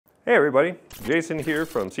Hey everybody, Jason here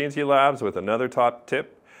from Sienci Labs with another top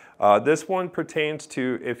tip. This one pertains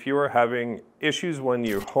to if you are having issues when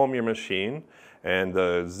you home your machine and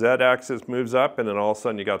the Z-axis moves up and then all of a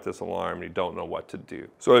sudden you got this alarm and you don't know what to do.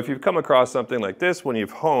 So if you've come across something like this when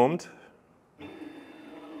you've homed,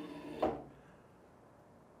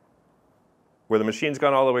 where the machine's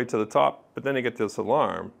gone all the way to the top, but then you get this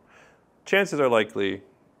alarm, chances are likely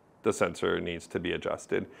the sensor needs to be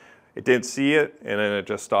adjusted. It didn't see it, and then it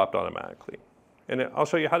just stopped automatically. And I'll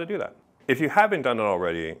show you how to do that. If you haven't done it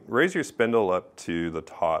already, raise your spindle up to the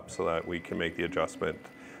top so that we can make the adjustment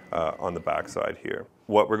on the back side here.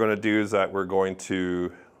 What we're going to do is that we're going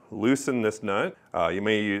to loosen this nut. You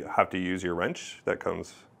may have to use your wrench that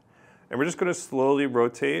comes. And we're just going to slowly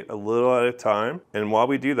rotate a little at a time. And while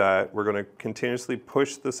we do that, we're going to continuously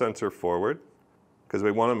push the sensor forward because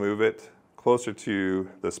we want to move it closer to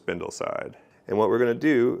the spindle side. And what we're going to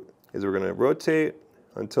do is we're going to rotate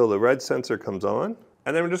until the red sensor comes on.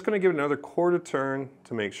 And then we're just going to give it another quarter turn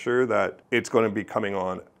to make sure that it's going to be coming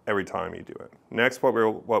on every time you do it. Next, what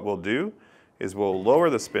we'll do is we'll lower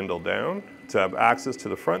the spindle down to have access to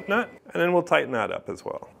the front nut, and then we'll tighten that up as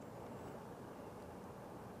well.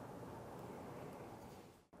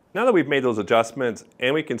 Now that we've made those adjustments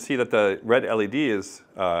and we can see that the red LED is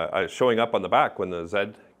showing up on the back when the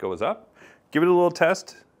Z goes up, give it a little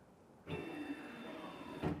test.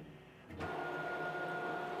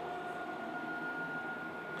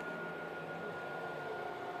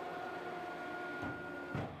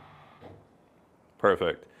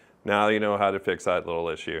 Perfect. Now you know how to fix that little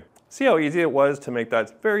issue. See how easy it was to make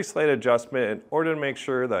that very slight adjustment in order to make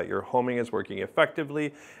sure that your homing is working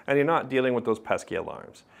effectively and you're not dealing with those pesky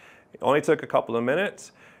alarms. It only took a couple of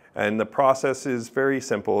minutes and the process is very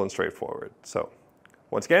simple and straightforward. So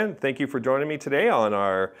once again, thank you for joining me today on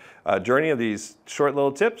our journey of these short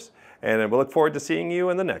little tips, and we'll look forward to seeing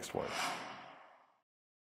you in the next one.